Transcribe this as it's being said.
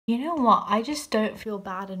You know what? I just don't feel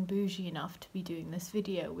bad and bougie enough to be doing this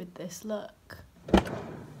video with this look.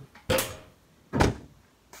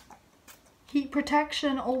 Heat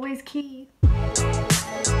protection, always key.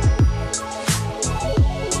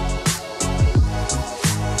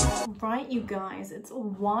 Right, you guys, it's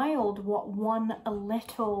wild what one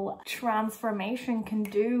little transformation can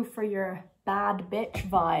do for your bad bitch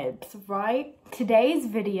vibes, right? Today's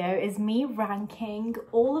video is me ranking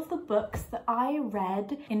all of the books that I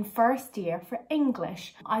read in first year for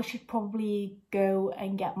English. I should probably go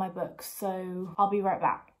and get my books, so I'll be right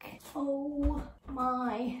back. Oh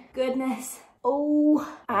my goodness. Oh,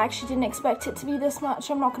 I actually didn't expect it to be this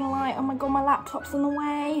much, I'm not gonna lie. Oh my god, my laptop's in the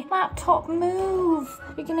way. Laptop, move!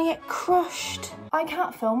 You're gonna get crushed. I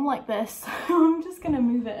can't film like this, I'm just gonna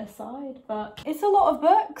move it aside, but it's a lot of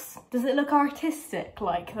books. Does it look artistic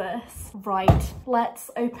like this? Right,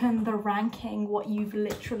 let's open the ranking, what you've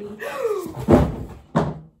literally...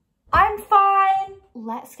 I'm fine!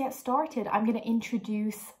 Let's get started. I'm gonna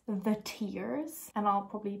introduce the tiers and I'll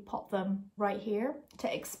probably pop them right here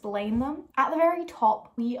to explain them. At the very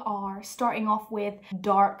top, we are starting off with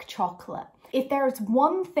dark chocolate. If there's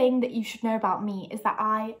one thing that you should know about me is that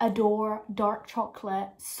I adore dark chocolate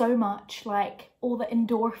so much, like all the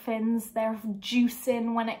endorphins, they're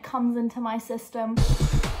juicing when it comes into my system.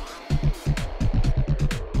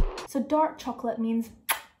 So dark chocolate means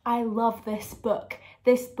I love this book.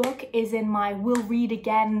 This book is in my will read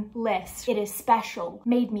again list. It is special,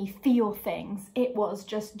 made me feel things. It was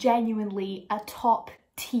just genuinely a top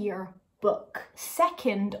tier book.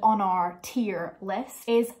 Second on our tier list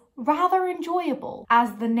is rather enjoyable.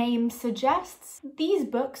 As the name suggests, these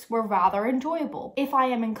books were rather enjoyable. If I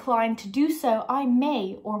am inclined to do so, I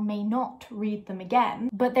may or may not read them again,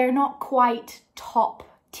 but they're not quite top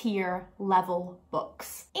tier level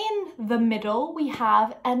books. In the middle, we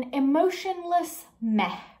have an emotionless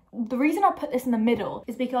meh. The reason I put this in the middle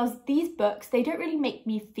is because these books, they don't really make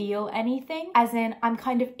me feel anything, as in I'm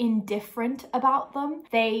kind of indifferent about them.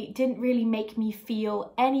 They didn't really make me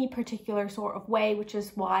feel any particular sort of way, which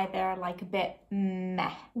is why they're like a bit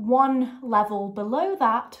meh. One level below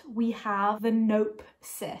that, we have the Nope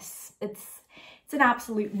Sis. It's an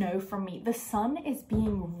absolute no from me. The sun is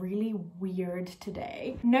being really weird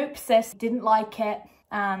today. Nope sis, didn't like it,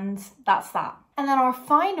 and that's that. And then our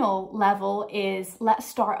final level is Let's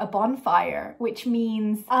Start a Bonfire, which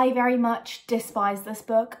means I very much despise this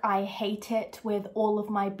book. I hate it with all of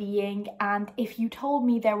my being, and if you told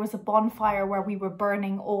me there was a bonfire where we were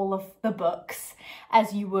burning all of the books,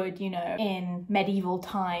 as you would, you know, in medieval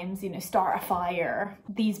times, you know, start a fire,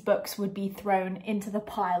 these books would be thrown into the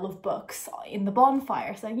pile of books in the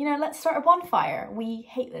bonfire. So, you know, let's start a bonfire. We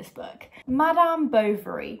hate this book. Madame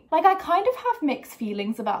Bovary. Like, I kind of have mixed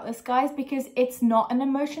feelings about this, guys, because it's not an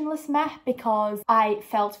emotionless meh, because I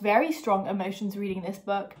felt very strong emotions reading this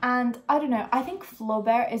book. And I don't know, I think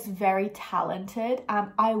Flaubert is very talented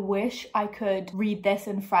and I wish I could read this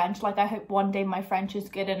in French. Like, I hope one day my French is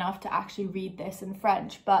good enough to actually read this in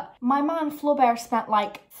French. But my man Flaubert spent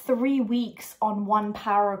like 3 weeks on one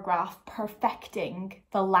paragraph perfecting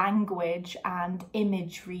the language and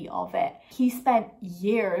imagery of it. He spent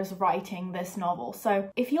years writing this novel, so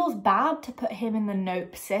it feels bad to put him in the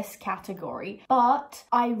Nope Sis category, but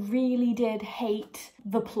I really did hate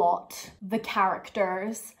the plot, the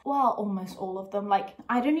characters, well, almost all of them. Like,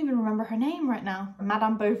 I don't even remember her name right now.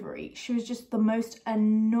 Madame Bovary. She was just the most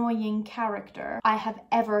annoying character I have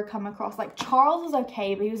ever come across. Like, Charles was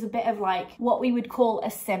okay, but he was a bit of like what we would call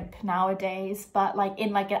a simp nowadays, but like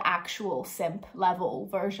in like an actual simp level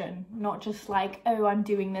version, not just like, oh, I'm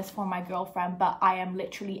doing this for my girlfriend, but I am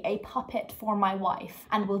literally a puppet for my wife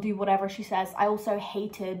and will do whatever she says. I also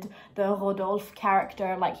hated the Rodolphe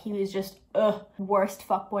character. Like, he was just worst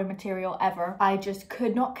fuckboy material ever. I just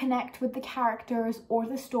could not connect with the characters or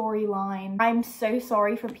the storyline. I'm so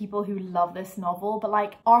sorry for people who love this novel, but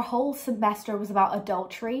like, our whole semester was about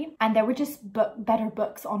adultery and there were just better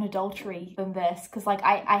books on adultery than this, because like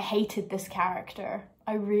I hated this character.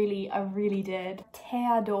 I really did.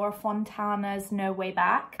 Theodor Fontane's No Way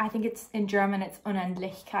Back. I think it's in German, it's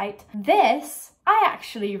Unendlichkeit. This I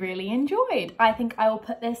actually really enjoyed. I think I will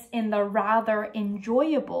put this in the rather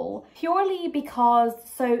enjoyable, purely because,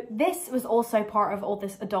 so this was also part of all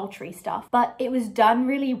this adultery stuff, but it was done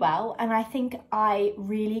really well, and I think I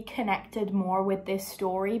really connected more with this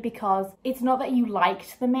story because it's not that you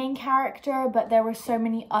liked the main character, but there were so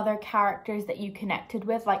many other characters that you connected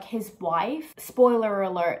with, like his wife. Spoiler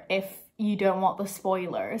alert if you don't want the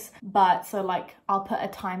spoilers, but so like I'll put a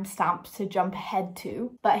timestamp to jump ahead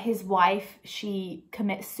to. But his wife, she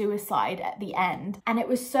commits suicide at the end, and it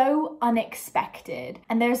was so unexpected.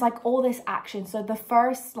 And there's like all this action. So the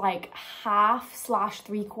first like half /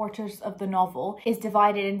 3/4 of the novel is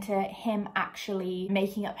divided into him actually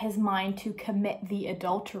making up his mind to commit the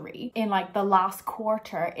adultery. In like the last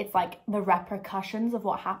quarter, it's like the repercussions of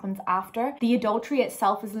what happens after. The adultery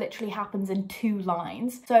itself is literally happens in 2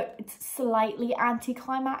 lines, so it's slightly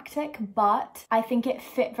anticlimactic, but I think it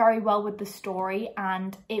fit very well with the story,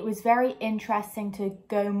 and it was very interesting to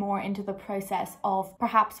go more into the process of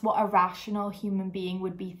perhaps what a rational human being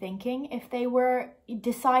would be thinking if they were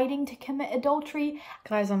deciding to commit adultery.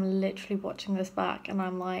 Guys, I'm literally watching this back and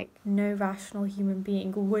I'm like, no rational human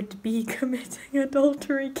being would be committing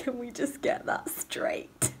adultery. Can we just get that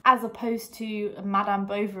straight? As opposed to Madame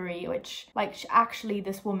Bovary, which like actually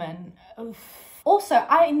this woman... Also,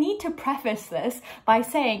 I need to preface this by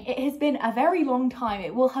saying it has been a very long time.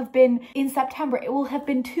 It will have been in September. It will have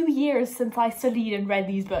been 2 years since I studied and read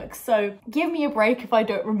these books. So give me a break if I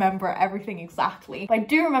don't remember everything exactly. But I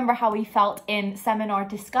do remember how we felt in seminar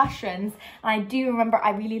discussions. And I do remember I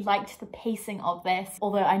really liked the pacing of this,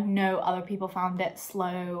 although I know other people found it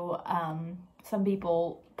slow. Some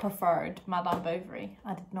people preferred Madame Bovary.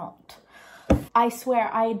 I did not. I swear,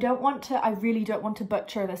 I really don't want to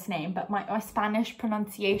butcher this name, but my Spanish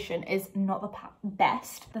pronunciation is not the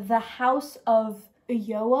best. The House of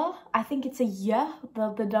Ulloa, I think it's a y,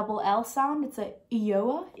 the double L sound, it's a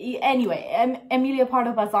Ulloa. Anyway, Emilia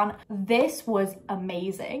Pardo Bazan, this was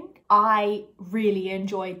amazing. I really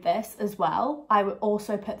enjoyed this as well. I would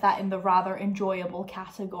also put that in the rather enjoyable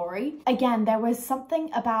category. Again, there was something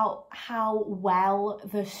about how well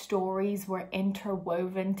the stories were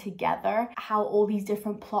interwoven together, how all these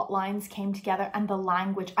different plot lines came together, and the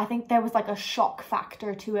language. I think there was like a shock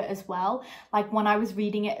factor to it as well. Like when I was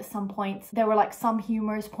reading it at some points, there were like some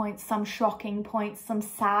humorous points, some shocking points, some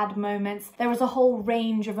sad moments. There was a whole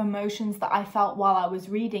range of emotions that I felt while I was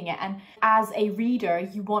reading it. And as a reader,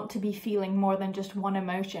 you want to be feeling more than just one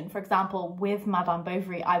emotion. For example, with Madame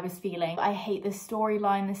Bovary, I was feeling, I hate this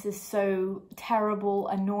storyline, this is so terrible,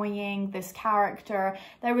 annoying, this character.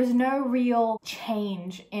 There was no real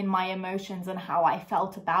change in my emotions and how I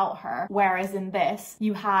felt about her. Whereas in this,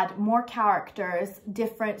 you had more characters,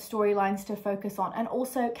 different storylines to focus on, and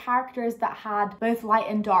also characters that had both light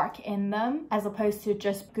and dark in them, as opposed to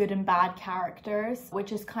just good and bad characters,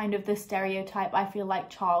 which is kind of the stereotype I feel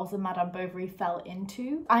like Charles and Madame Bovary fell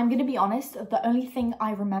into. I'm gonna be honest, the only thing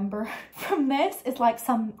I remember from this is like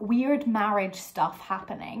some weird marriage stuff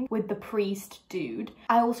happening with the priest dude.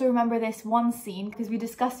 I also remember this one scene because we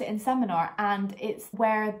discussed it in seminar, and it's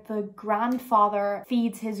where the grandfather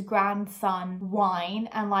feeds his grandson wine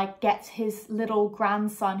and like gets his little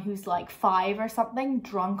grandson, who's like 5 or something,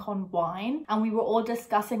 drunk on wine, and we were all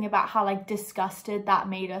discussing about how like disgusted that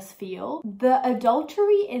made us feel. The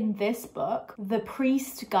adultery in this book, the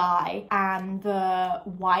priest guy and the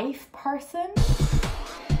wife person,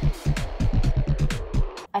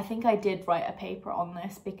 I think I did write a paper on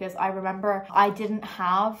this because I remember I didn't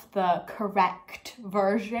have the correct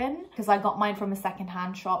version because I got mine from a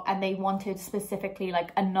secondhand shop and they wanted specifically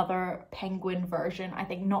like another Penguin version. I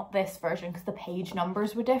think not this version because the page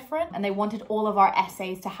numbers were different, and they wanted all of our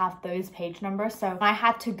essays to have those page numbers. So I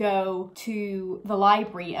had to go to the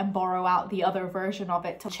library and borrow out the other version of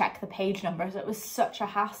it to check the page numbers. It was such a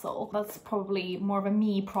hassle. That's probably more of a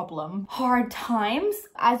me problem. Hard times.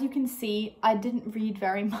 As you can see, I didn't read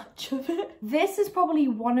very much of it. This is probably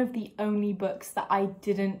one of the only books that I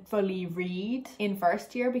didn't fully read in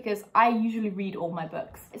first year because I usually read all my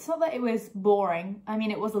books. It's not that it was boring. I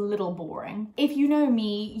mean, it was a little boring. If you know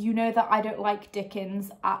me, you know that I don't like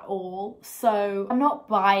Dickens at all. So I'm not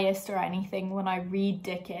biased or anything when I read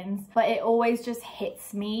Dickens, but it always just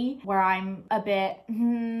hits me where I'm a bit,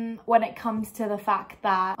 when it comes to the fact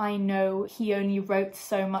that I know he only wrote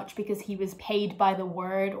so much because he was paid by the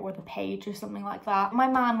word or the page or something like that.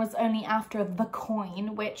 My man was only after the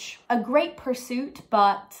coin, which a great pursuit,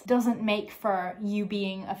 but doesn't make for you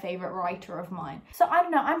being a favorite writer of mine. So I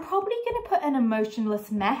don't know, I'm probably gonna put an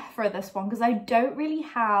emotionless meh for this one because I don't really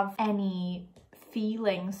have any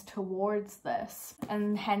feelings towards this,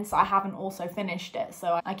 and hence I haven't also finished it,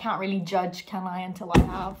 so I can't really judge, can I, until I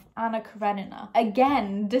have. Anna Karenina.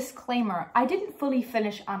 Again, disclaimer, I didn't fully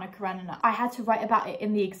finish Anna Karenina. I had to write about it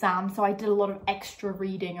in the exam, so I did a lot of extra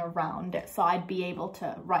reading around it so I'd be able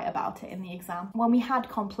to write about it in the exam. When we had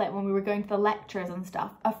Complet, when we were going to the lectures and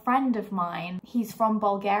stuff, a friend of mine, he's from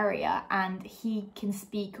Bulgaria and he can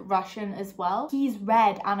speak Russian as well. He's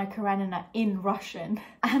read Anna Karenina in Russian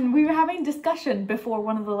and we were having discussion London before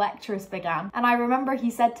one of the lectures began, and I remember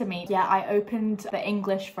he said to me, yeah, I opened the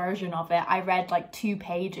English version of it. I read like 2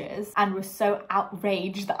 pages and was so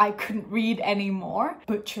outraged that I couldn't read anymore.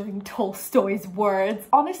 Butchering Tolstoy's words.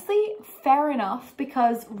 Honestly, fair enough,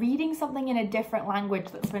 because reading something in a different language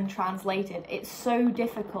that's been translated, it's so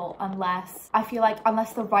difficult unless, I feel like,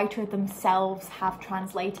 unless the writer themselves have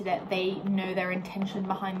translated it, they know their intention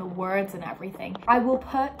behind the words and everything. I will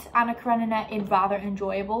put Anna Karenina in rather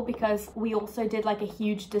enjoyable because we also did like a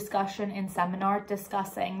huge discussion in seminar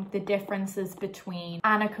discussing the differences between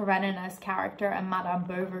Anna Karenina's character and Madame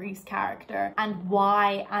Bovary's character, and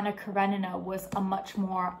why Anna Karenina was a much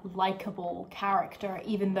more likable character,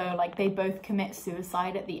 even though like they both commit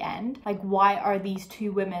suicide at the end. Like, why are these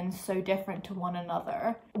 2 women so different to one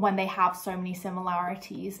another when they have so many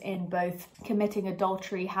similarities in both committing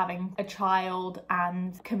adultery, having a child,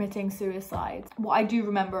 and committing suicide? What I do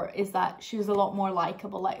remember is that she was a lot more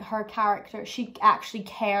likable. Like, her character, she actually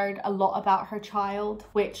cared a lot about her child,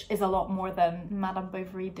 which is a lot more than Madame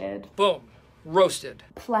Bovary did. Boom. Roasted.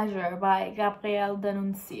 Pleasure by Gabrielle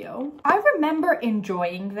D'Annunzio. I remember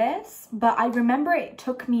enjoying this, but I remember it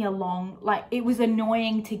took me a long, like, it was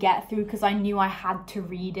annoying to get through because I knew I had to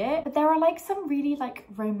read it. But there are like some really like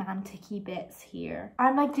romantic-y bits here.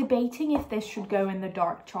 I'm like debating if this should go in the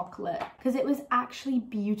dark chocolate because it was actually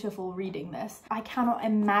beautiful reading this. I cannot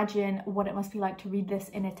imagine what it must be like to read this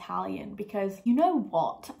in Italian, because you know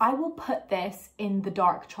what? I will put this in the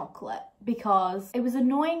dark chocolate because it was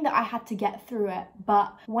annoying that I had to get through it,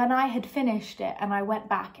 but when I had finished it and I went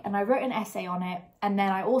back and I wrote an essay on it, and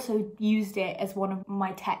then I also used it as one of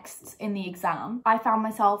my texts in the exam, I found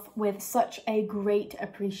myself with such a great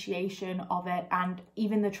appreciation of it, and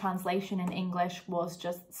even the translation in English was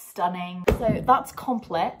just stunning. So that's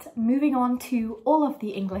complete. Moving on to all of the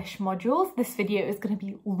English modules. This video is going to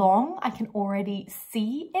be long. I can already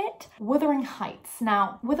see it. Wuthering Heights.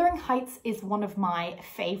 Now, Wuthering Heights is one of my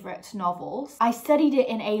favorite novels. I studied it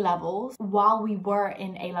in A-levels. While we were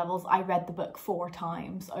in A-levels, I read the book 4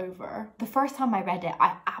 times over. The first time I read it,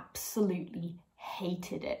 I absolutely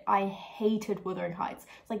hated it. I hated Wuthering Heights.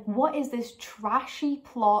 It's like, what is this trashy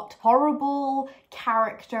plot, horrible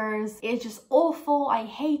characters, it's just awful, I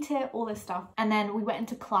hate it, all this stuff. And then we went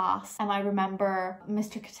into class and I remember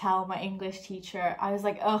Mr. Cattell, my English teacher, I was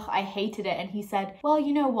like, ugh, I hated it, and he said, well,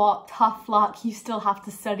 you know what, tough luck, you still have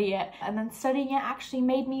to study it. And then studying it actually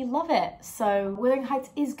made me love it. So Wuthering Heights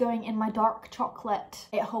is going in my dark chocolate.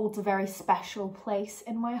 It holds a very special place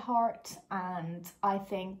in my heart, and I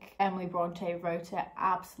think Emily Bronte wrote it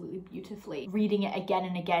absolutely beautifully. Reading it again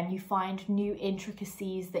and again, you find new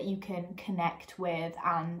intricacies that you can connect with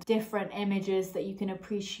and different images that you can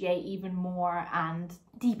appreciate even more, and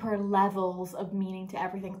deeper levels of meaning to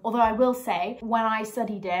everything. Although I will say, when I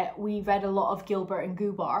studied it, we read a lot of Gilbert and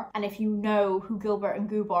Gubar, and if you know who Gilbert and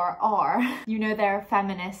Gubar are, you know they're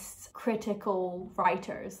feminists, critical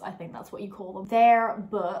writers, I think that's what you call them. Their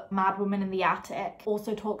book, Mad Woman in the Attic,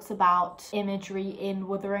 also talks about imagery in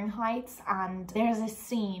Wuthering Heights, and there's a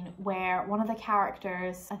scene where one of the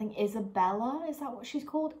characters, I think Isabella, is that what she's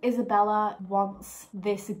called? Isabella wants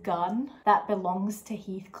this gun that belongs to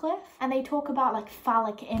Heathcliff, and they talk about like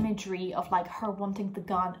phallic imagery of like her wanting the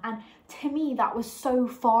gun, and to me that was so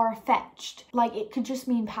far-fetched. Like, it could just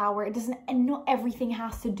mean power. It doesn't, and not everything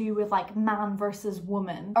has to do with like man versus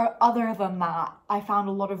woman. Or other than that, I found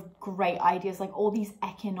a lot of great ideas, like all these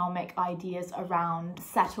economic ideas around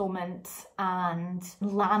settlement and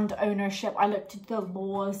land ownership. I looked at the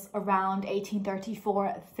laws around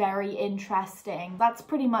 1834, very interesting. That's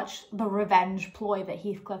pretty much the revenge ploy that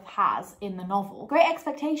Heathcliff has in the novel. Great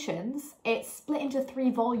Expectations, it's split into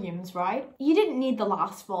 3 volumes, right? You didn't need the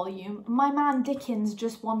last volume. My man Dickens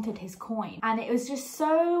just wanted his coin, and it was just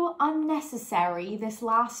so unnecessary, this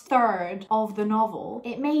last third of the novel.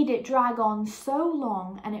 It made it drag on so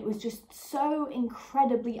long, and it was just so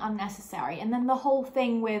incredibly unnecessary. And then the whole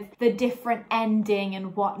thing with the different ending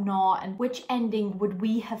and whatnot, and which ending would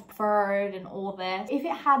we have preferred, and all this. If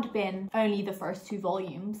it had been only the first 2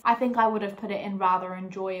 volumes, I think I would have put it in rather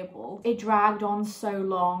enjoyable. It dragged on so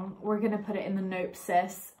long. We're gonna put it in the nope,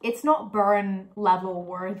 sis. It's not burn level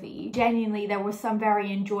worthy. Genuinely, there were some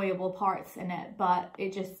very enjoyable parts in it, but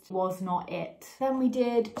it just was not it. Then we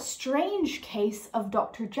did Strange Case of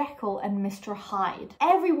Dr. Jekyll and Mr. Hyde.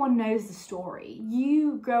 Everyone knows the story.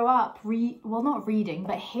 You grow up, well, not reading,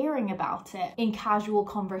 but hearing about it in casual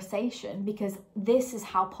conversation, because this is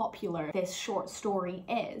how popular this short story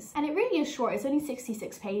is. And it really is short. It's only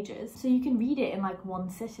 66 pages, so you can read it in like one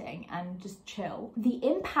sitting and just chill. The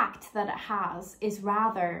impact that it has is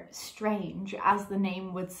rather rather strange, as the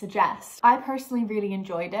name would suggest. I personally really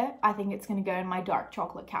enjoyed it. I think it's going to go in my dark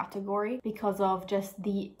chocolate category because of just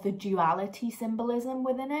the duality symbolism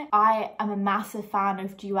within it. I am a massive fan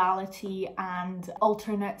of duality and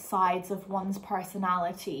alternate sides of one's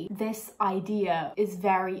personality. This idea is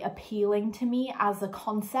very appealing to me as a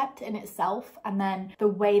concept in itself, and then the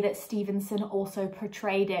way that Stevenson also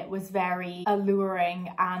portrayed it was very alluring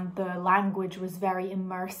and the language was very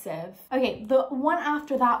immersive. Okay, the one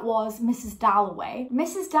after that was Mrs. Dalloway.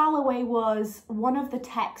 Mrs. Dalloway was one of the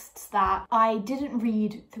texts that I didn't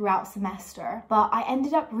read throughout semester, but I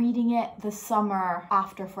ended up reading it the summer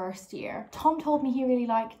after first year. Tom told me he really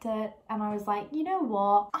liked it, and I was like, you know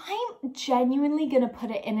what? I'm genuinely gonna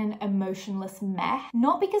put it in an emotionless meh.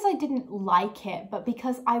 Not because I didn't like it, but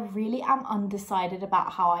because I really am undecided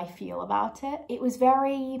about how I feel about it. It was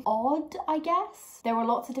very odd, I guess. There were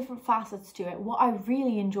lots of different facets to it. What I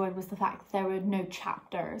really enjoyed was the fact that there were no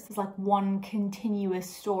chapters. It's like one continuous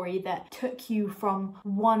story that took you from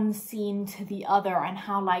one scene to the other, and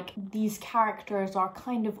how like these characters are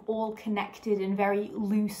kind of all connected in very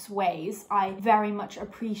loose ways. I very much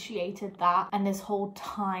appreciated that, and this whole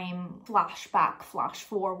time flashback, flash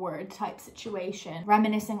forward type situation,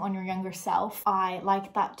 reminiscing on your younger self. I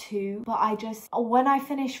liked that too, but when I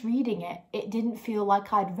finished reading it, it didn't feel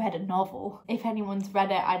like I'd read a novel. If anyone's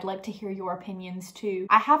read it, I'd like to hear your opinions too.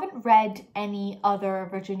 I haven't read any other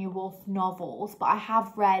Virginia Woolf novels, but I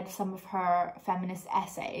have read some of her feminist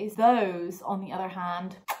essays. Those, on the other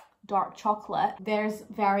hand, dark chocolate, there's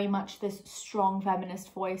very much this strong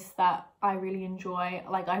feminist voice that I really enjoy.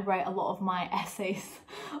 Like, I write a lot of my essays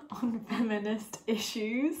on feminist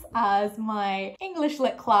issues, as my English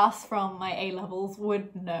lit class from my A-levels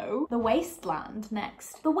would know. The Wasteland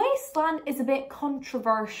next. The Wasteland is a bit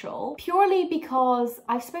controversial, purely because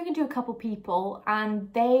I've spoken to a couple people and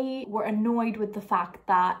they were annoyed with the fact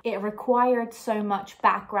that it required so much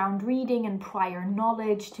background reading and prior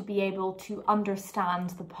knowledge to be able to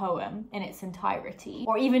understand the poem in its entirety,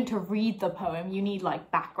 or even to read the poem. You need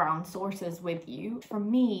like background sources with you. For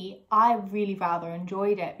me, I really rather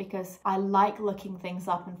enjoyed it because I like looking things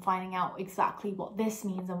up and finding out exactly what this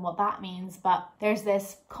means and what that means, but there's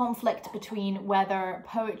this conflict between whether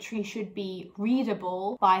poetry should be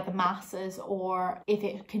readable by the masses or if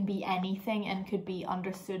it can be anything and could be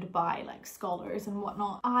understood by like scholars and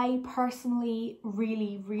whatnot. I personally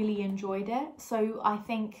really enjoyed it, so I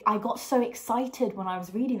think I got so excited when I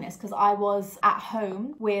was reading this because I was at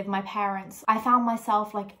home with my parents. I found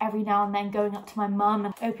myself like every now and then going up to my mum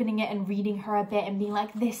and opening it and reading her a bit and being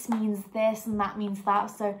like, this means this and that means that.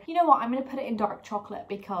 So you know what, I'm gonna put it in dark chocolate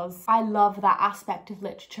because I love that aspect of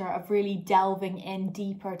literature of really delving in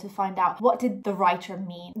deeper to find out what did the writer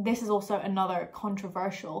mean. This is also another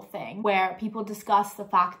controversial thing where people discuss the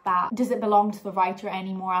fact that does it belong to the writer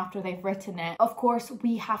anymore after they've written it. Of course,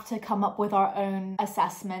 we have to come up with our own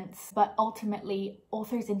assessments, but ultimately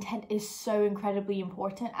author's intent is so incredibly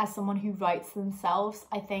important. As someone who writes themselves,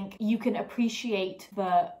 I think you can appreciate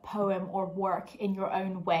the poem or work in your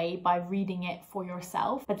own way by reading it for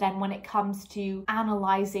yourself. But then when it comes to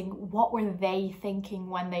analysing what were they thinking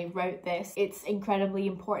when they wrote this, it's incredibly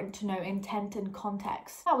important to know intent and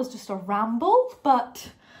context. That was just a ramble, but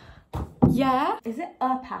yeah. Is it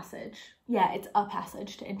A Passage? Yeah, it's A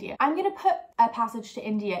Passage to India. I'm gonna put A Passage to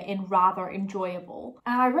India in rather enjoyable.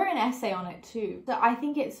 And I wrote an essay on it too. So I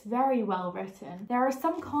think it's very well written. There are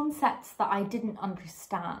some concepts that I didn't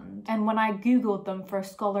understand. And when I Googled them for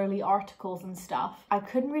scholarly articles and stuff, I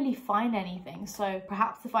couldn't really find anything. So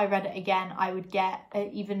perhaps if I read it again, I would get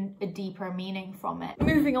even a deeper meaning from it.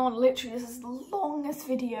 Moving on, literally this is the longest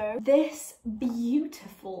video. This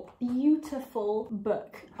beautiful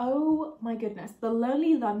book. Oh my goodness. The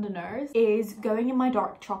Lonely Londoners is going in my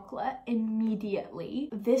dark chocolate immediately.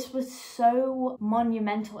 This was so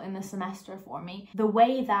monumental in the semester for me. The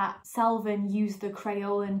way that Selvin used the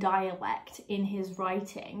Crayolan dialect in his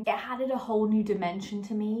writing, it added a whole new dimension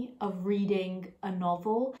to me of reading a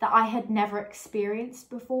novel that I had never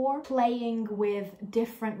experienced before. Playing with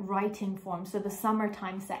different writing forms. So the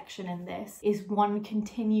summertime section in this is one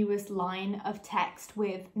continuous line of text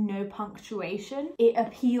with no punctuation. It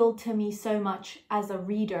appealed to me so much as a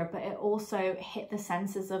reader, but it also hit the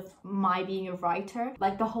senses of my being a writer.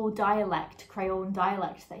 Like the whole dialect, Crayolan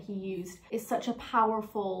dialect that he used is such a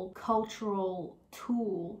powerful cultural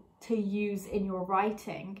tool to use in your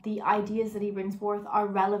writing. The ideas that he brings forth are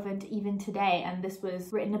relevant even today, and this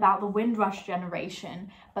was written about the Windrush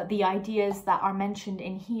generation, but the ideas that are mentioned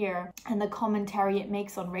in here and the commentary it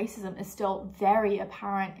makes on racism is still very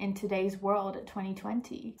apparent in today's world at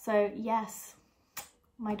 2020. So yes,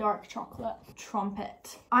 my dark chocolate.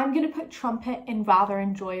 Trumpet. I'm gonna put Trumpet in rather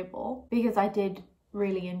enjoyable because I did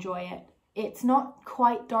really enjoy it. It's not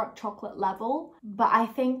quite dark chocolate level, but I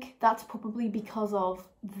think that's probably because of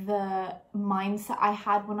the mindset I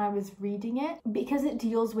had when I was reading it, because it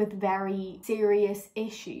deals with very serious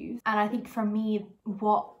issues. And I think for me,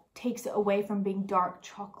 what takes it away from being dark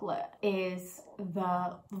chocolate is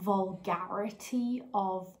the vulgarity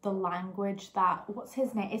of the language that, what's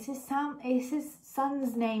his name? Is his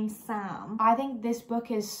son's name Sam? I think this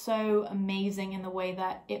book is so amazing in the way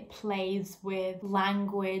that it plays with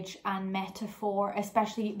language and metaphor,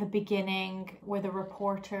 especially the beginning where the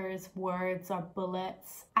reporter's words are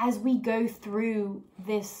bullets. As we go through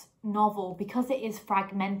this novel, because it is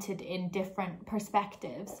fragmented in different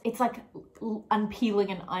perspectives, it's like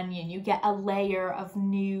unpeeling an onion. You get a layer of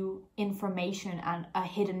new information and a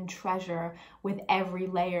hidden treasure with every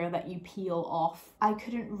layer that you peel off. I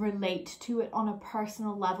couldn't relate to it on a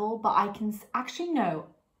personal level, but I can actually, no,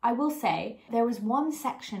 I will say there was one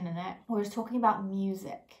section in it where it was talking about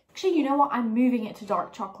music. Actually, you know what? I'm moving it to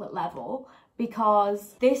dark chocolate level,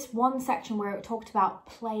 because this one section where it talked about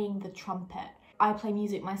playing the trumpet, I play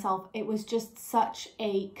music myself, it was just such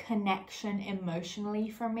a connection emotionally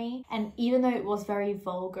for me. And even though it was very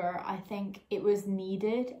vulgar, I think it was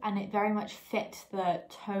needed, and it very much fit the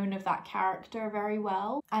tone of that character very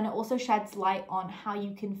well. And it also sheds light on how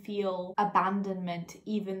you can feel abandonment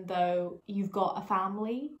even though you've got a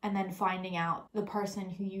family, and then finding out the person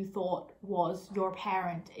who you thought was your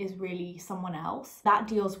parent is really someone else. That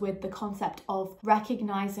deals with the concept of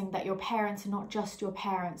recognizing that your parents are not just your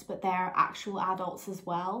parents, but they're actual adults as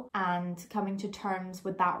well, and coming to terms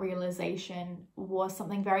with that realization was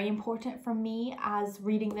something very important for me as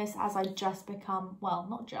reading this, as I'd just become, well,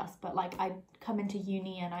 not just, but like I'd come into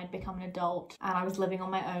uni and I'd become an adult and I was living on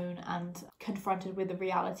my own and confronted with the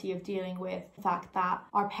reality of dealing with the fact that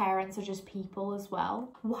our parents are just people as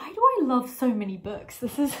well. Why do I love so many books?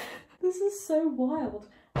 This is so wild.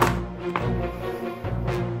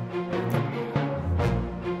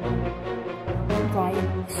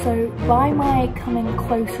 Right, so by my coming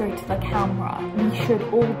closer to the camera, we should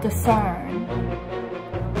all discern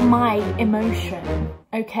my emotion,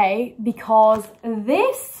 okay? Because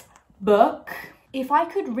this book, if I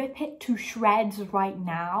could rip it to shreds right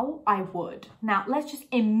now, I would. Now, let's just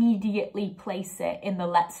immediately place it in the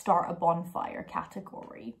Let's Start a Bonfire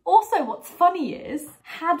category. Also, what's funny is,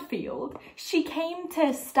 Hadfield, she came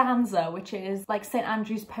to Stanza, which is like St.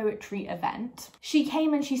 Andrew's poetry event. She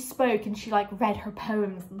came and she spoke and she like read her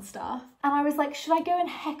poems and stuff. And I was like, should I go and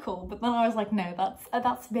heckle? But then I was like, no,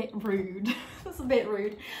 that's a bit rude. That's a bit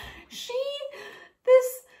rude.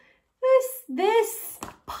 This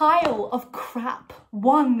pile of crap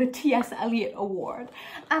won the T.S. Eliot Award.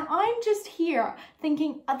 And I'm just here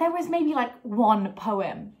thinking there was maybe like one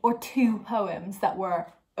poem or two poems that were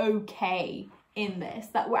okay in this,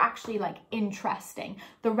 that were actually like interesting.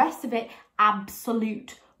 The rest of it,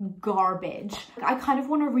 absolute garbage. I kind of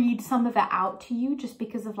want to read some of it out to you just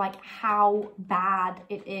because of like how bad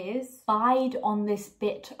it is. Bide on this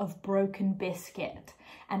bit of broken biscuit,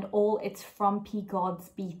 and all its frumpy gods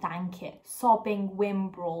be thank it. Sobbing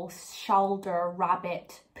wimbrel, shoulder,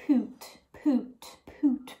 rabbit, poot, poot,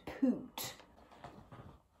 poot, poot.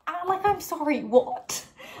 Like, I'm sorry, what?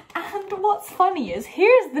 And what's funny is,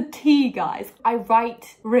 here's the tea, guys. I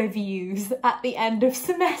write reviews at the end of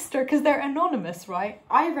semester because they're anonymous, right?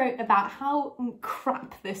 I wrote about how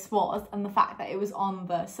crap this was and the fact that it was on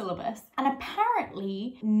the syllabus. And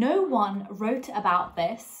apparently no one wrote about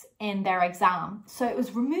this in their exam. So it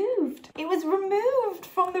was removed. It was removed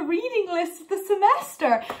from the reading list of the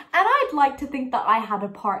semester. And I'd like to think that I had a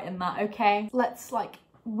part in that, okay? Let's like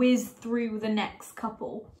whiz through the next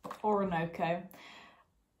couple. Orinoco.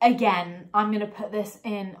 Again, I'm gonna put this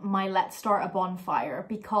in my Let's Start a Bonfire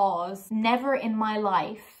because never in my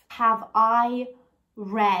life have I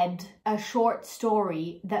read a short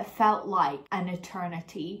story that felt like an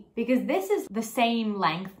eternity, because this is the same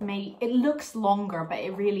length. Maybe it looks longer, but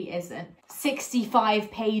it really isn't. 65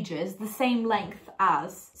 pages, the same length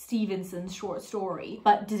as Stevenson's short story.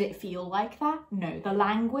 But did it feel like that? No, the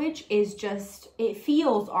language is just, it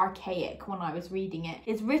feels archaic when I was reading it.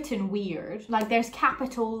 It's written weird. Like there's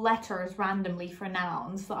capital letters randomly for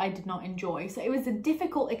nouns that I did not enjoy. So it was a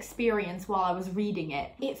difficult experience while I was reading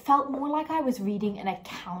it. It felt more like I was reading an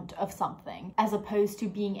account of something as opposed to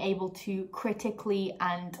being able to critically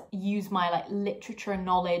and use my like literature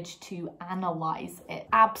knowledge to analyze it.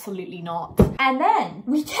 Absolutely not. And then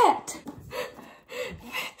we get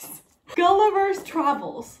this. Gulliver's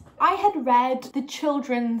Travels. I had read the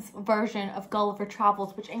children's version of Gulliver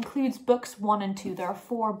Travels, which includes books 1 and 2. There are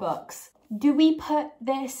 4 books. Do we put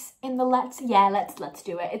this in the let's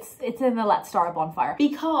do it. It's in the let's start a bonfire,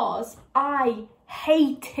 because I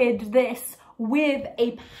hated this with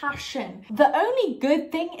a passion. The only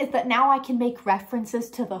good thing is that now I can make references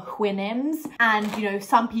to the Houyhnhnms, and you know,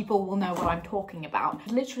 some people will know what I'm talking about.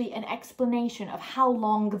 Literally an explanation of how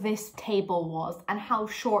long this table was and how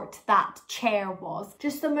short that chair was.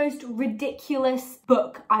 Just the most ridiculous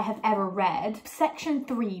book I have ever read. Section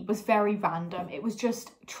 3 was very random. It was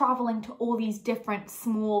just traveling to all these different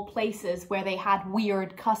small places where they had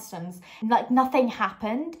weird customs. Like, nothing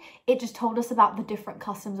happened. It just told us about the different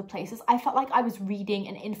customs of places. I felt like I was reading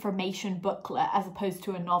an information booklet as opposed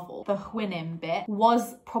to a novel. The Houyhnhnm bit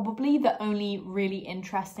was probably the only really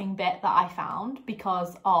interesting bit that I found,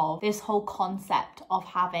 because of this whole concept of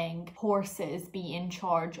having horses be in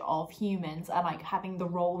charge of humans and like having the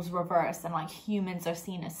roles reversed, and like humans are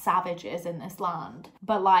seen as savages in this land.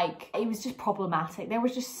 But like, it was just problematic. There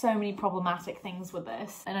was just so many problematic things with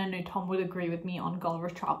this, and I know Tom would agree with me on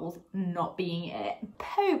Gulliver's Travels not being it.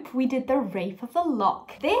 Pope, we did the Rape of the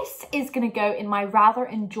Lock. This is gonna go in my rather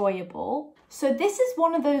enjoyable. So this is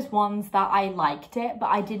one of those ones that I liked it, but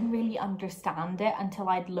I didn't really understand it until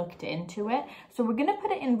I'd looked into it. So we're gonna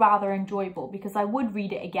put it in rather enjoyable, because I would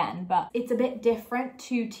read it again, but it's a bit different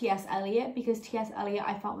to T.S. Eliot, because T.S. Eliot,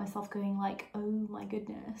 I felt myself going like, oh my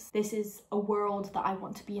goodness, this is a world that I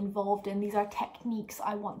want to be involved in. These are techniques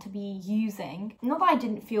I want to be using. Not that I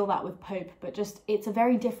didn't feel that with Pope, but just it's a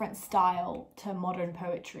very different style to modern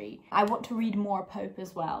poetry. I want to read more Pope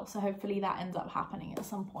as well, so hopefully that ends up happening at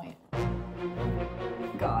some point.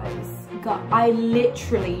 Guys, I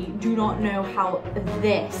literally do not know how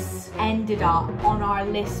this ended up on our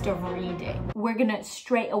list of reading. We're gonna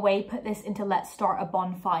straight away put this into Let's Start a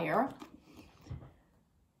Bonfire,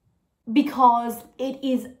 because it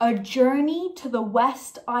is a journey to the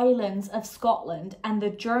West Islands of Scotland and the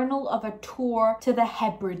journal of a tour to the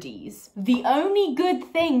Hebrides. The only good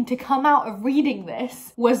thing to come out of reading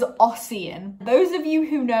this was Ossian. Those of you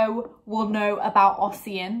who know will know about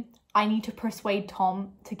Ossian. I need to persuade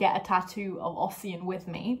Tom to get a tattoo of Ossian with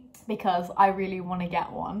me, because I really want to get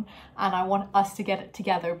one and I want us to get it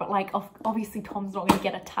together. But like, obviously Tom's not going to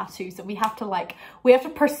get a tattoo, so we have to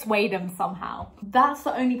persuade him somehow. That's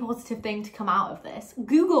the only positive thing to come out of this.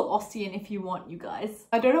 Google Ossian if you want, you guys.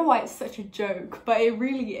 I don't know why it's such a joke, but it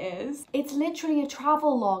really is. It's literally a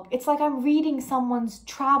travel log. It's like I'm reading someone's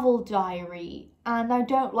travel diary, and I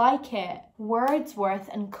don't like it. Wordsworth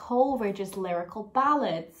and Coleridge's lyrical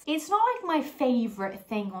ballads. It's not like my favourite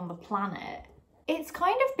thing on the planet. It's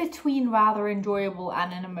kind of between rather enjoyable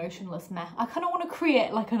and an emotionless meh. I kind of want to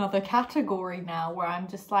create like another category now where I'm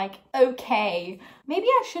just like, okay, maybe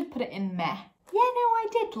I should put it in meh. Yeah, no, I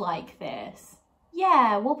did like this.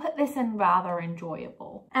 Yeah, we'll put this in rather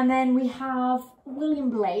enjoyable. And then we have William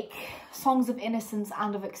Blake, Songs of Innocence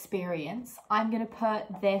and of Experience. I'm gonna put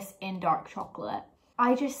this in dark chocolate.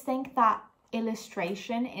 I just think that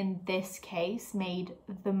illustration in this case made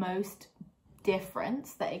the most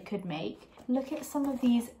difference that it could make. Look at some of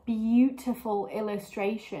these beautiful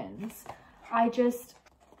illustrations. It's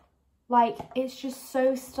just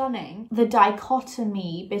so stunning. The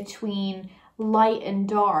dichotomy between light and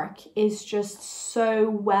dark is just so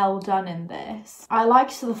well done in this. I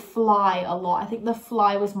liked the fly a lot. I think the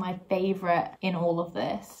fly was my favorite in all of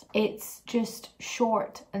this. It's just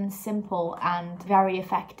short and simple and very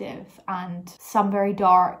effective, and some very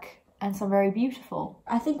dark and some very beautiful.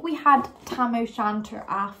 I think we had Tam O'Shanter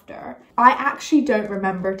after. I actually don't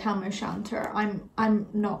remember Tam O'Shanter. I'm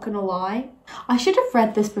not gonna lie. I should have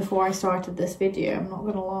read this before I started this video, I'm not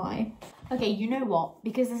gonna lie. Okay, you know what?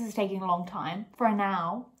 Because this is taking a long time, for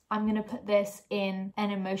now, I'm gonna put this in an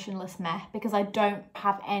emotionless meh, because I don't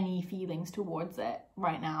have any feelings towards it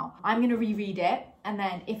right now. I'm gonna reread it, and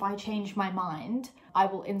then if I change my mind, I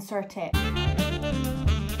will insert it.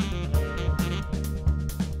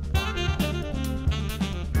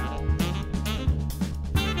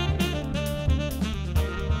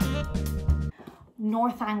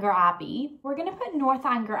 Northanger Abbey. We're gonna put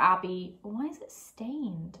Northanger Abbey. Why is it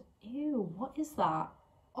stained? Ew, what is that?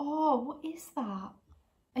 Oh, what is that?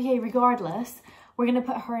 Okay, regardless, we're gonna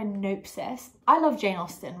put her in Nopsis. I love Jane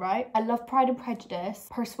Austen, right? I love Pride and Prejudice.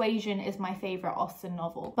 Persuasion is my favourite Austen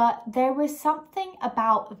novel. But there was something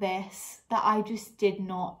about this that I just did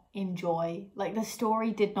not enjoy. Like, the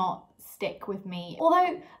story did not stick with me.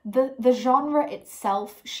 Although the genre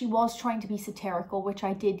itself, she was trying to be satirical, which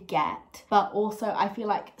I did get, but also I feel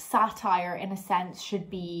like satire in a sense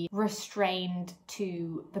should be restrained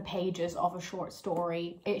to the pages of a short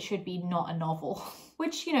story. It should be not a novel.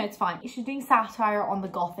 which, you know, it's fine. She's doing satire on the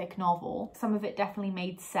Gothic novel. Some of it definitely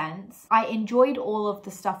made sense. I enjoyed all of the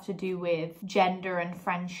stuff to do with gender and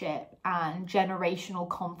friendship and generational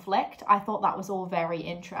conflict. I thought that was all very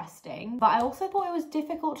interesting, but I also thought it was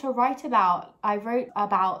difficult to write about. I wrote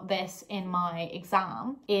about this in my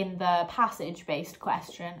exam in the passage-based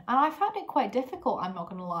question, and I found it quite difficult, I'm not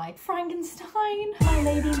gonna lie. Frankenstein, My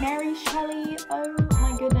Lady Mary Shelley, oh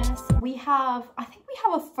my goodness. I think we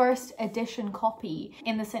have a first edition copy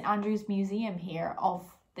in the St. Andrews Museum here of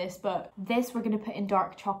this book. This we're gonna put in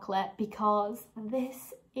dark chocolate because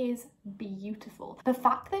this is beautiful. The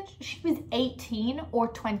fact that she was 18 or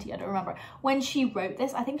 20, I don't remember, when she wrote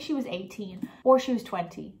this. I think she was 18 or she was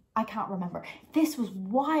 20. I can't remember. This was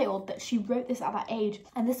wild that she wrote this at that age.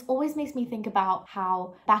 And this always makes me think about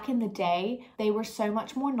how back in the day, they were so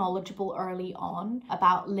much more knowledgeable early on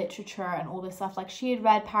about literature and all this stuff. Like, she had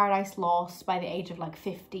read Paradise Lost by the age of like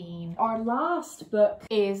 15. Our last book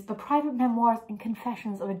is The Private Memoirs and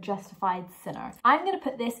Confessions of a Justified Sinner. I'm gonna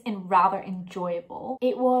put this in rather enjoyable.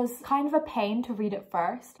 It was kind of a pain to read at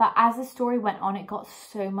first, but as the story went on, it got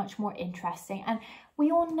so much more interesting. And we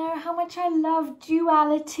all know how much I love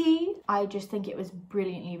duality. I just think it was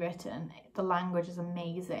brilliantly written. The language is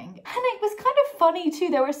amazing. And it was kind of funny too.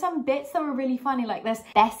 There were some bits that were really funny, like this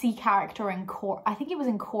Bessie character in court. I think it was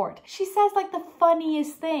in court. She says like the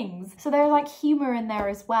funniest things. So there's like humor in there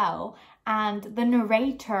as well. And the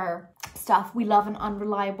narrator stuff, we love an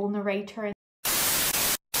unreliable narrator.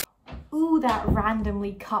 Ooh, that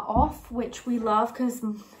randomly cut off, which we love because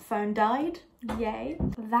phone died. Yay.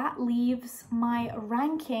 That leaves my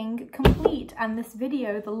ranking complete, and this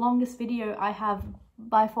video, the longest video I have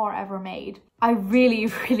by far ever made. I really,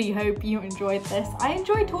 really hope you enjoyed this. I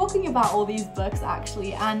enjoyed talking about all these books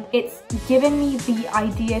actually, and it's given me the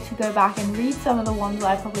idea to go back and read some of the ones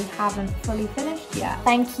that I probably haven't fully finished yet.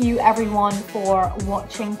 Thank you everyone for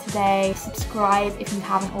watching today. Subscribe if you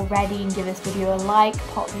haven't already and give this video a like.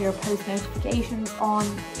 Pop your post notifications on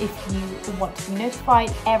if you want to be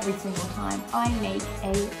notified every single time I make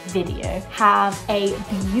a video. Have a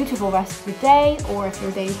beautiful rest of your day, or if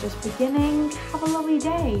your day is just beginning, have a lovely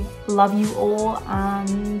day. Love you all,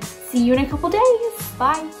 and see you in a couple days.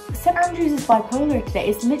 Bye. St. Andrews is bipolar today.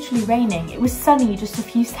 It's literally raining. It was sunny just a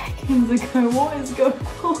few seconds ago. What is going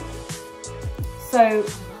on? So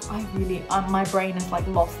I really, my brain has like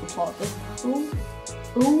lost the plot.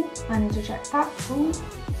 Ooh, I need to check that. Ooh,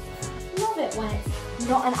 love it when it's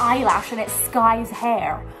not an eyelash and it's Sky's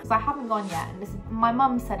hair. So I haven't gone yet, and my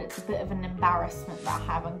mum said it's a bit of an embarrassment that I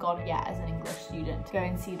haven't gone yet as an English student to go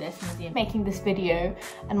and see this museum. Making this video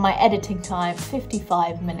and my editing time,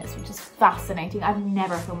 55 minutes, which is fascinating. I've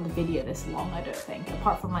never filmed a video this long, I don't think,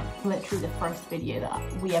 apart from like literally the first video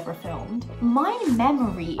that we ever filmed. My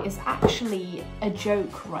memory is actually a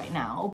joke right now.